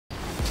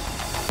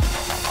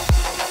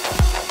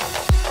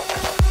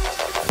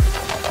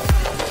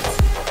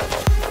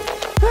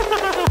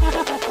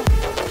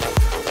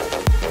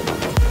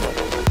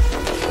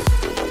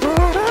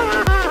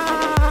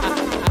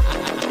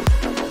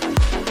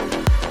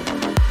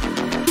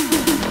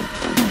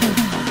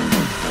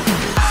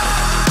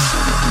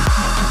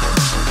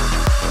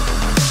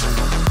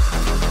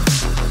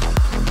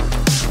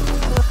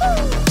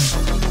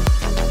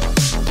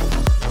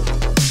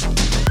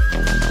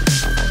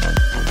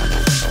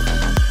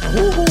Hey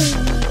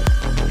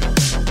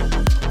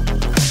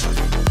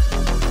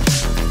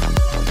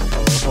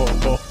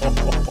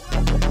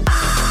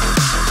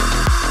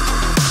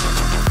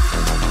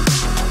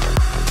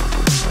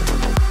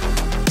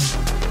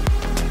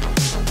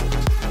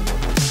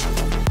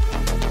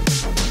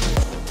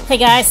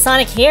guys,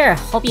 Sonic here.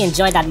 Hope you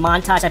enjoyed that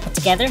montage I put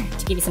together.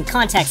 To give you some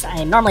context,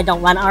 I normally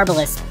don't run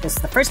Arbalest. This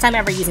is the first time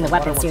ever using the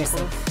weapon seriously.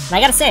 And I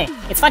gotta say,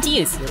 it's fun to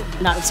use.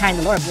 I'm not retiring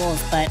the Lord of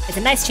Wolves, but it's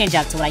a nice change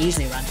up to what I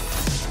usually run.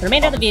 The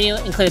remainder of the video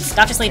includes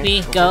Dr.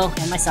 Sleepy, Go,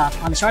 and myself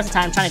on the shortest of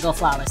time trying to go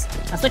flawless.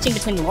 I'm switching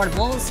between the Lord of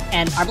Wolves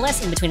and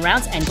Arbalest in between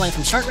rounds and going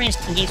from short-range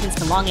engagements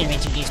to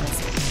long-range engagements,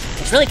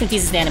 which really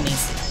confuses the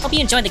enemies. Hope you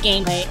enjoyed the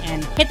gameplay,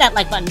 and hit that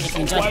like button if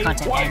you enjoyed the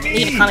content, and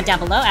leave a comment down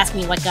below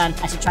asking me what gun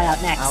I should try out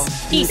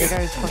next. Peace! That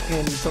guy's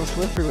fucking so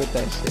slippery with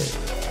that shit.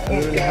 I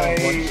literally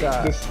have one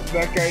shot.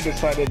 That guy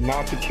decided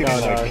not to kill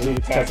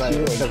because I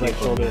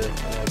shoulder.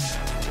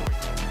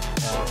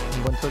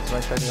 One towards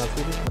right side on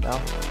Sleepy, one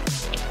out.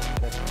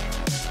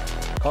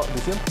 Oh, do you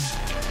see him? Do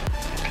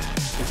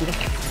you see him?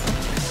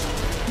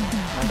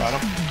 I got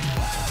him.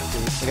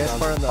 The guy's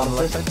far on the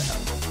left side.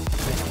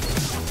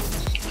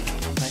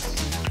 Nice.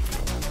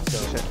 Go.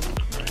 Shit.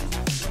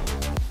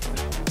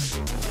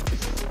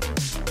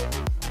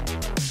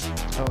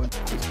 Oh,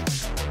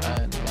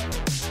 and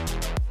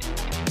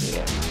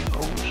yeah.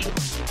 Oh shit.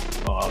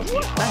 Oh,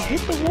 I hit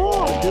the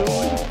wall, dude.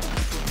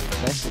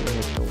 Nice to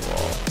hit the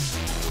wall.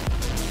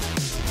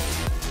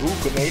 Ooh,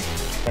 grenade.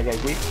 That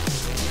guy's weak.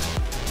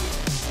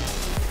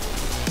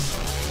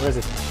 Where is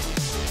it?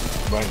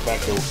 Running back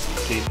to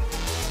see.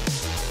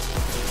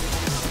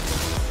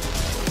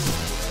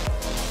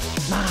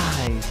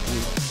 Nice,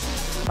 dude.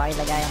 Buy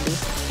the guy on B.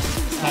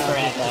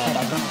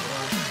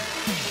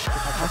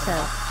 Also,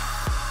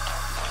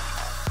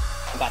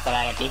 got the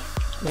guy at B.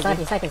 Snipe.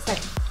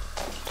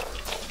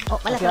 Oh,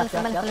 mala.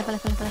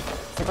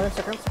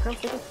 Circle,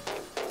 Sleepy.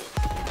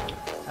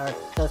 Or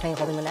Go's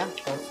holding him down.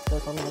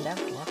 Go's holding him down.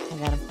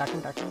 Yeah, I got him.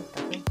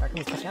 Darken,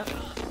 he's pushing out.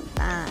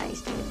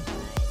 Nice, dude.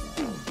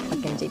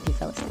 Fucking JP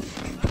fell asleep.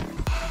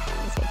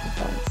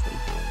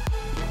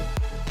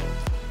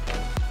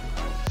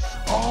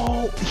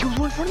 Oh, he was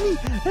one in front of me!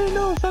 I didn't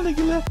know, it sounded like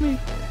he left me!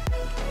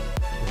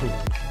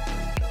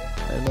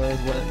 I didn't know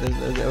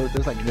there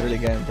was like literally a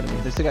guy in front of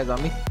me. There's two guys on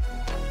me.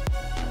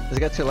 There's a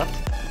guy to your left.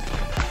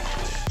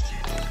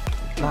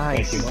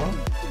 Nice.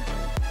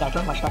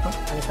 Watch back one.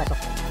 On this cycle.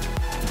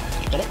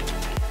 Get it?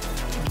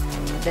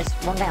 There's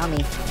one guy on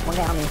me. Oh,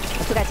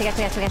 two guys.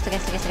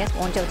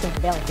 One, two,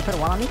 Bailey. You put a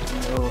wall on me?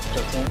 Oh,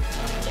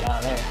 Get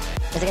out of there.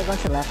 There's a guy going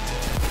to the left.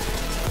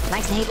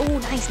 Nice nade. Oh,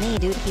 nice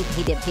nade, dude.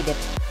 He dipped.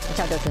 Watch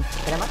out, Dotun.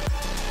 Get him up.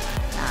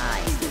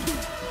 Nice, dude.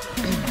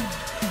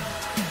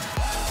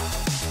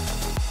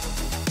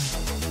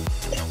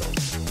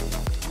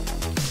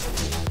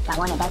 Got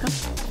one in back room.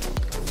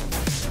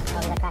 Oh,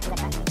 we got crack. Come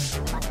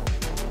on.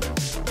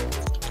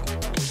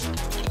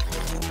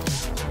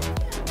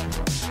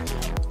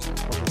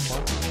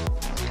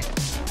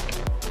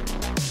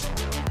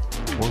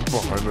 One's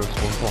behind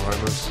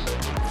us.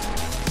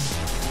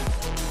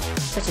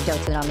 Push a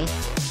Dotun on me.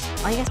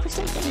 Oh, you guys pushed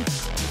it? Dang.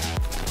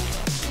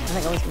 I'm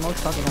like always most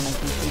focused on my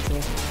DCs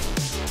here.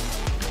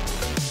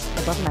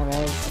 They're both my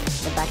res.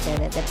 They're back there.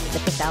 They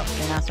picked out.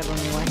 They're not struggling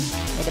anymore.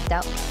 They dipped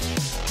out.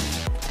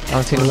 I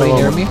don't see anybody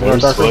near me.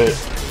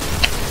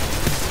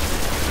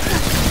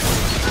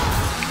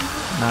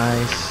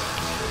 Nice.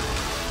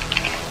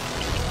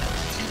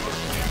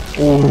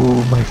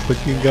 Oh my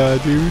fucking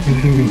god, dude.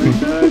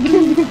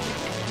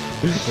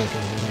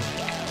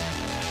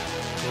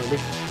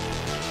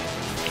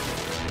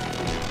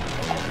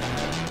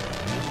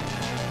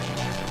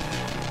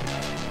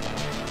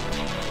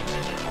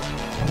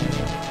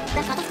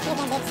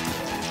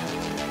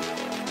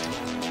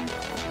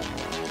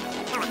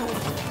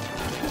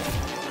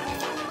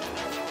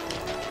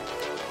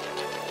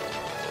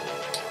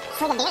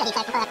 Oh my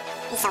god.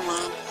 He's so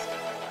mad.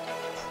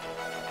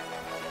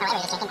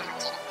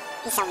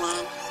 He's so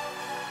mad.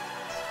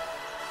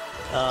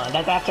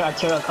 That's after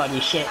Arturo called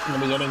you shit in the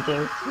beginning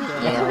too.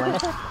 Yeah.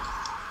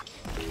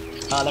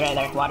 Oh, they're right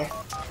there. Water.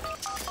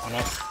 Oh,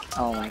 nice.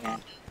 Oh my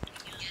god.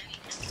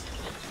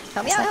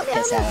 Help me out.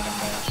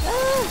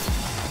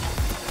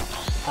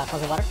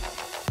 Close the water.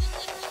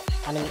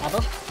 I'm in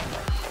elbow.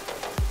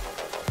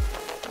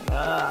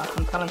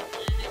 I'm coming.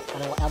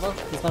 I'm in elbow.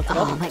 He's going for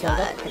oh my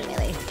god.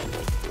 Melee.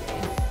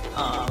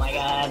 Oh my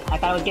god. I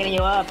thought I was getting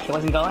you up. It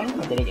wasn't going?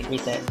 Or did it get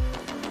reset?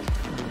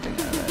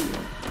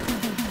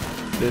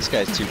 This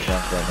guy's too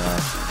drunk right now.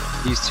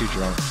 He's too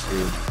drunk,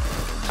 dude.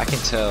 I can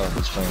tell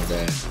he's playing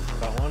bad.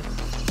 Got one.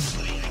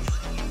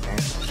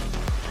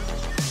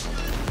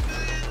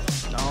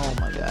 Oh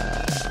my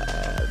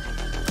god.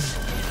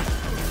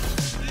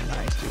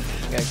 Nice, dude.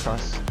 You gotta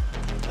cross.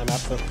 I'm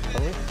out though.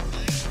 Cover.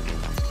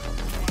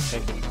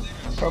 Thank you.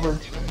 Covered.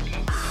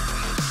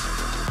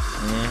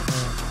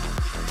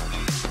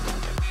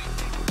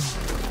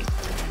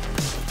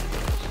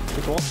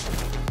 Pretty cool.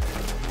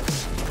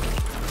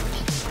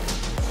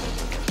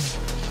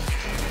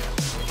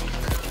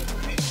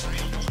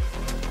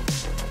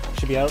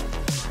 Should be out.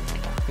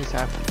 He's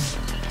half.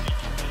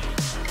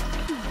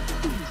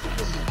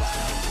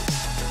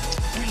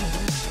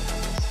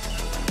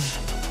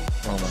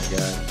 Oh my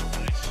god.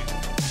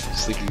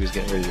 Sleepy was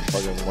getting ready to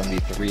fucking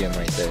 1v3 him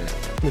right there.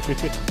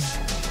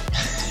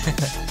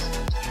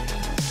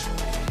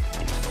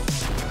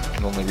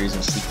 The only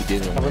reason Sleepy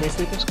didn't win was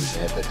because he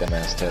had that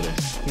dumbass tether.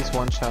 He's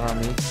one shot on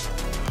me.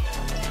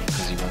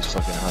 Because he runs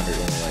fucking 100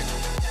 in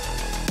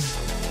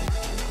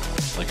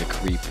like a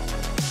creep.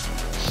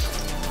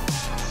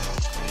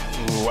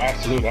 Ooh,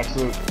 absolute,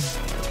 absolute.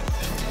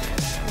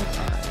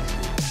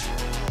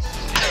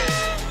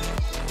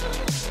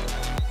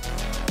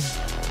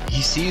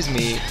 He sees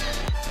me,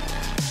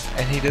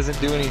 and he doesn't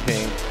do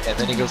anything, and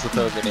then he goes to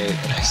throw a grenade,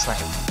 and I slam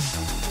him.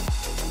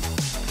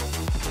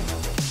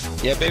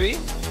 Yeah, baby?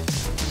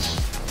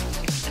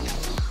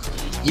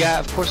 Yeah,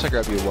 of course I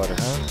grab you a water,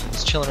 huh?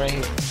 It's chilling right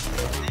here.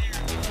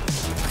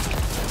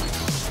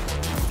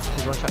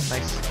 He's one shot,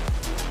 nice.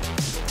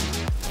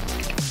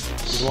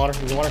 Use water,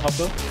 help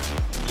go.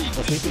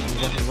 Oh, Sleepy,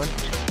 he's one.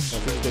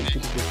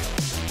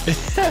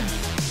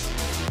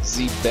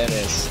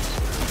 ZuMaSnlpZ.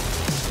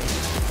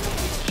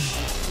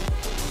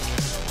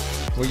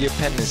 Where your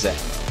pen is at?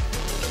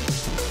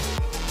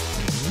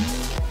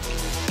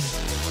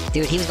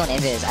 Dude, he was going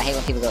invis. I hate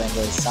when people go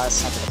invis. So I was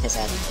sniping the piss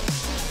out of him.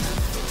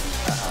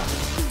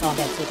 Oh,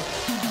 okay, Sleepy.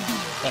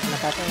 Yeah, from the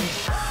dark range.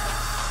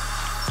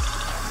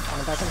 On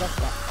the dark range,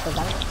 yeah. Goes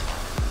down.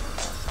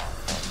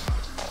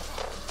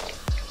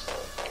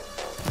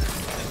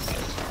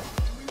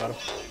 Got him.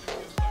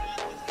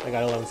 I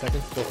got 11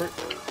 seconds. Go for it.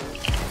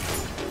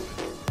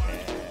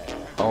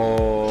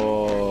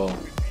 Oh,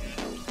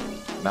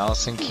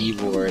 mouse and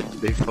keyboard.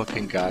 They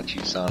fucking got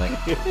you, Sonic.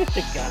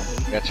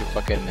 Got your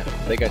fucking.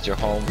 They got your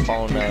home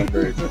phone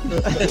number.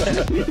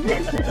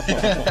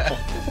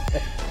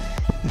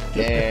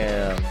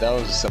 Damn, that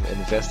was some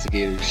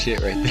investigative shit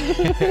right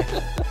there.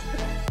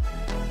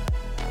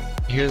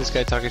 You hear this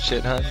guy talking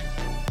shit, huh?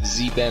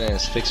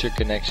 ZuMaSnlpZ, fix your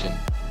connection.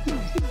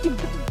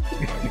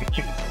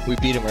 We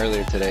beat him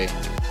earlier today.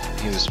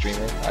 He was a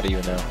streamer. How do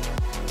you know?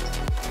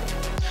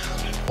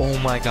 Oh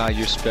my god,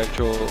 your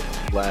spectral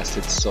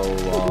lasted so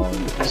long.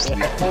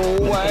 Oh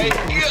my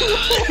god!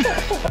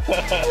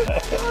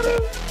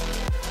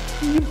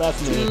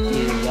 Last minute,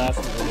 dude. Last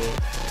minute.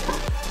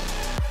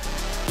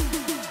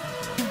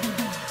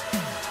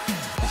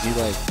 Is he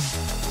like,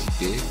 is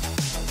he big?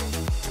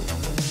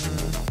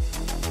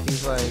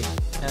 He's like,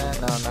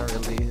 no, not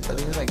really. I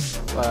think he's like,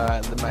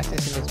 the max I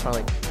think is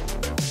probably like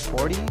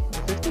 40,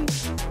 50?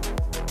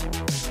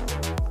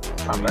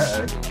 I'm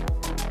mad.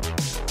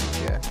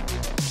 Yeah.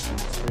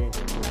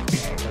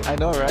 I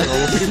know, right?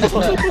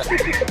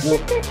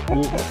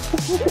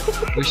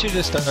 We should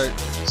just start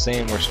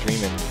saying we're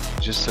streaming,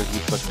 just so you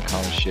fucking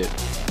comment shit.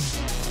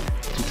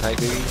 Too tight,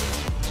 baby.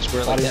 Just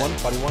wear it like Body that.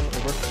 one,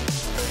 over.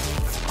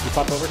 He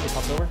popped over.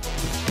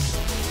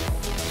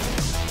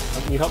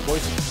 Need help,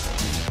 boys.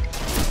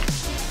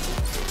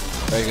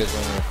 Are you guys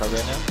running a car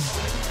right now?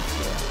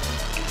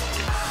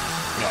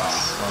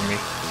 Yeah, on me.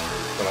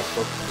 But I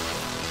spoke.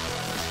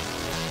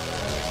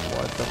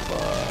 What the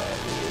fuck?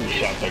 You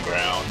shot the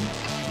ground.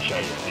 You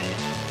shot your team.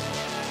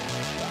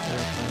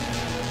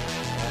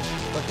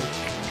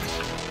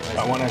 I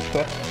want to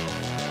step.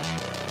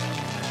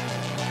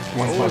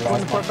 One's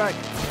my back.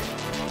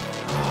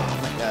 Oh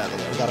my god, we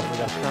got him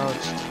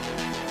crouched.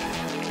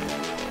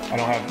 I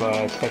don't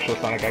have special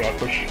Sonic. I got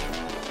push.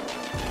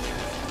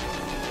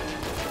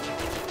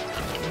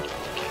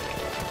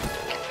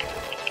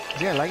 Is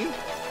he laggy?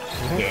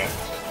 Yeah.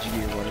 Did you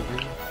get your water,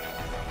 baby?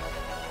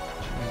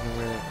 You know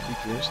where that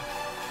creep is? Is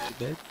he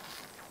dead?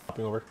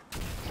 Hopping over.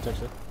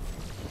 Potentially.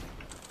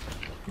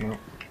 No.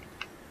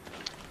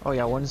 Oh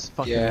yeah, one's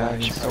fucking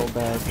lagging so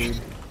bad, dude.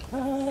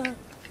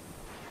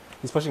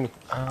 He's pushing me.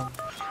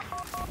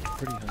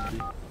 Pretty hungry.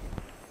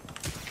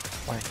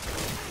 Why?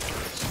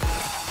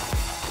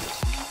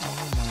 Oh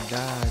my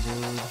god,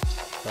 dude.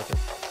 Gotcha.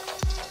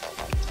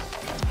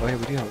 Oh yeah,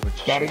 we do have a bunch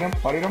of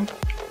Bodied him.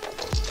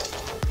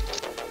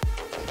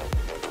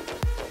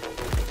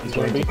 He's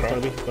gonna be. He's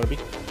gonna be.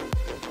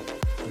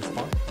 He's On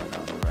spawn.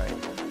 the right.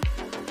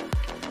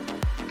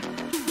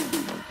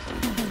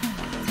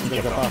 He's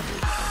gonna jump off.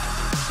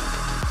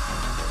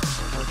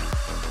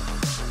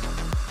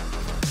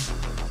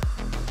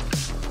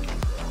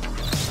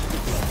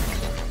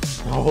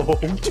 Oh,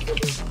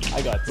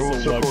 I got so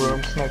circle lucky.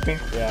 room sniping.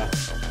 Yeah.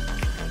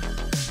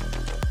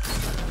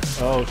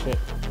 Oh shit.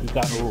 He's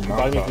got me. Ooh, He's mount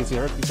got me. up. He's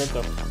hurt. He's hurt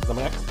though. He's on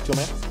my X. Kill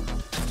my X.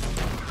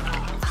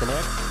 Kill my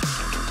X.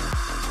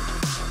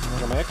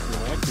 He's on my X. He's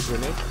on my X. He's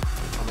grenade.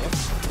 On my X.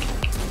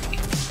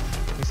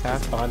 He's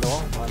half. Behind the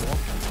wall.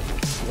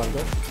 He's on go.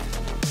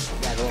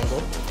 Yeah, go on go.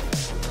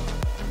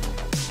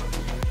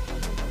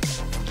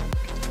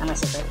 I'm gonna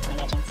super. I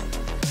get a chance.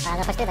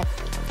 Go push through, but I'm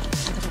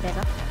pushing through as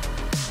well.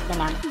 Go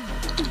down.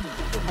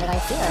 Are they going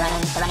to see or run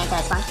into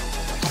spawn?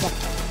 That's it.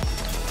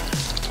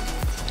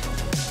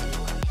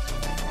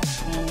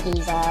 And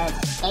he's,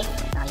 safe.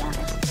 Oh, yeah,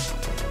 first.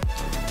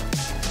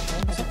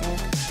 Pushing through.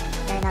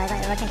 No,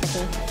 they're rushing for C.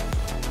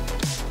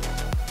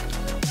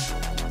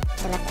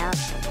 They left out.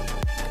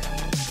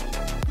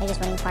 They're just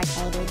running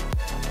parquet, dude.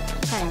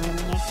 Try to run in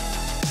here.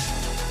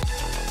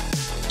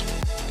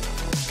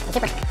 A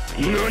tipper.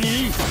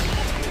 Nani?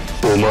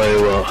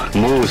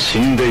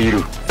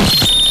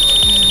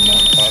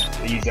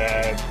 He's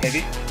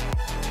heavy.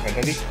 Red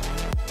heavy.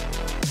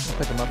 I'll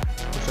pick him up.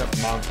 What's up?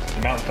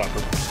 Mount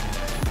topper.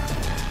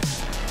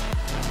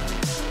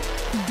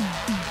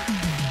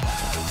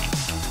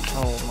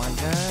 Oh my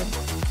god.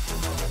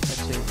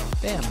 That's it.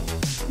 Damn.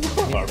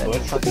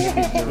 Arbalest. Fucking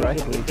used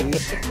directly, dude.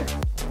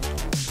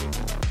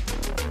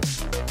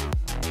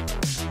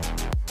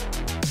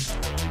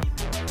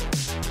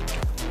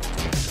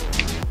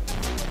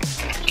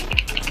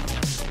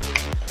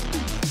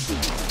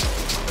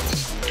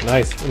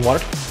 Nice. In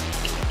water.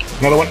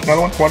 Another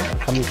one, water.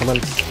 Come in.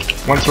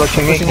 One's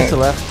rushing me. Pushing to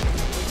left.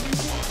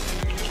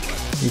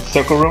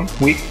 Circle room,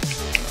 weak. I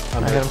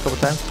hit him a couple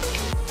times.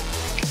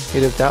 He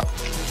dipped out.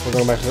 We're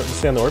going back to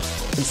stay on the orbs.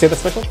 Can you say that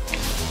special?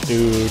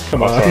 Dude,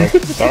 come on.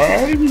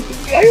 Sorry.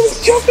 I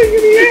was jumping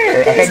in the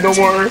air. I had no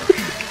more,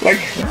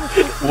 like,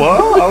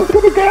 well, I was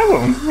gonna grab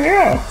him.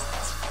 Yeah.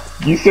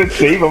 You said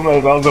save him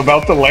as I was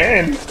about to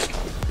land.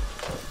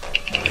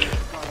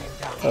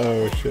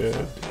 Oh, shit.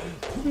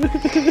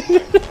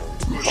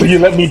 So you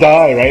let me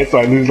die, right? So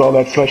I lose all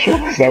that special?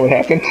 Is that what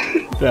happened?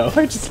 No,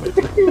 I just went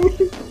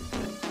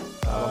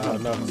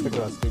no, stick with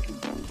us, dude.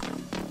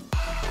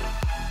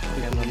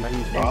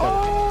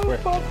 Where?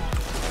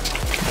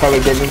 Probably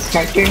Bygones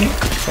sniping.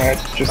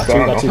 That's just, I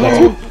don't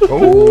know.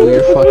 Oh,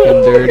 you're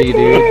fucking dirty,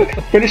 dude.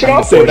 Finish it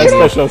off! Save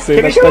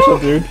that special,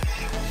 dude.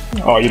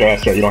 Oh, you don't,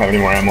 that's right, you don't have any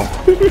more ammo.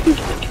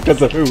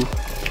 Because of who?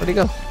 Where'd he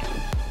go?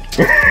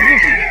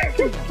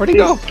 Where'd he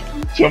go?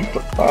 Jumped.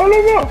 I don't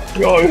know.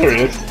 Oh, there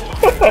he is.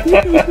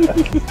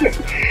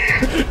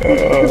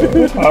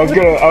 I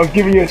was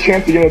giving you a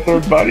chance to get a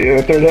third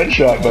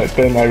headshot, but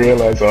then I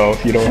realized, oh,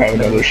 you don't have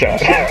another shot.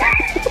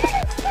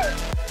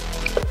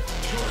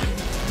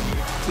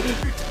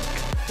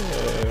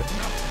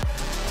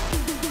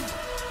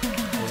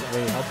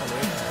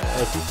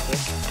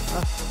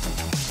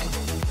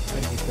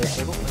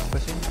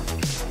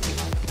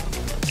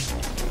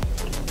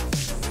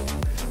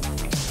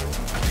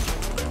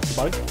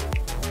 Body?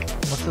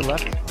 What's the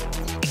left?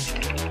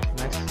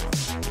 Nice.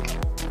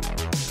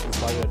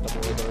 Body at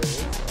double radar.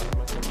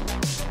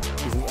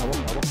 He's in elbow.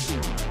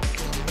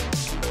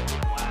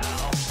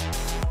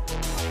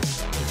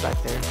 He's back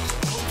there.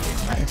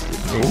 Nice,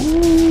 dude. Ooh.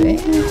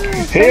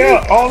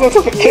 Yeah,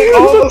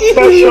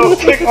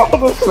 take all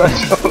the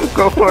special,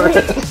 go for it.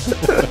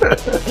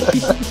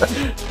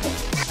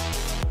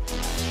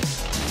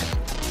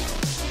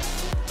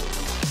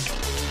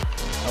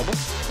 Elbow?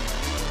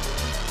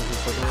 Is he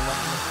circling him up?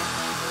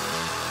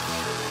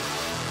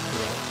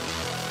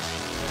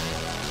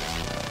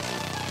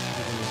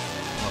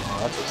 Oh,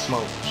 that's a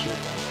smoke. Shoot.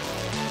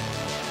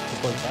 He's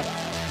going back.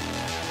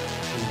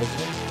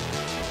 Invisible.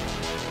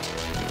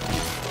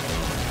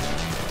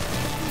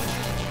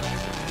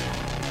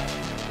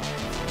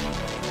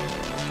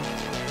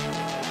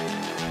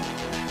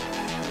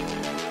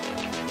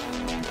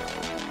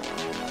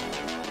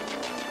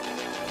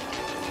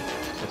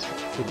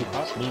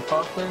 Me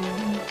popping. A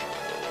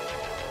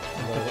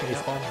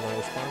spawn. I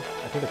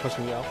think they're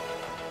pushing me out.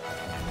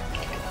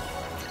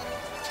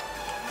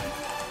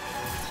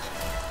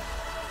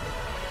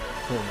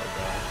 Oh my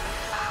god.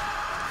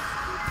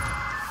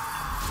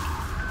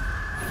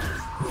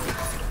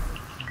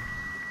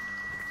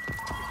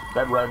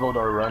 That rivaled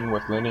our run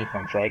with Lenny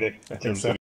on Friday. I think so.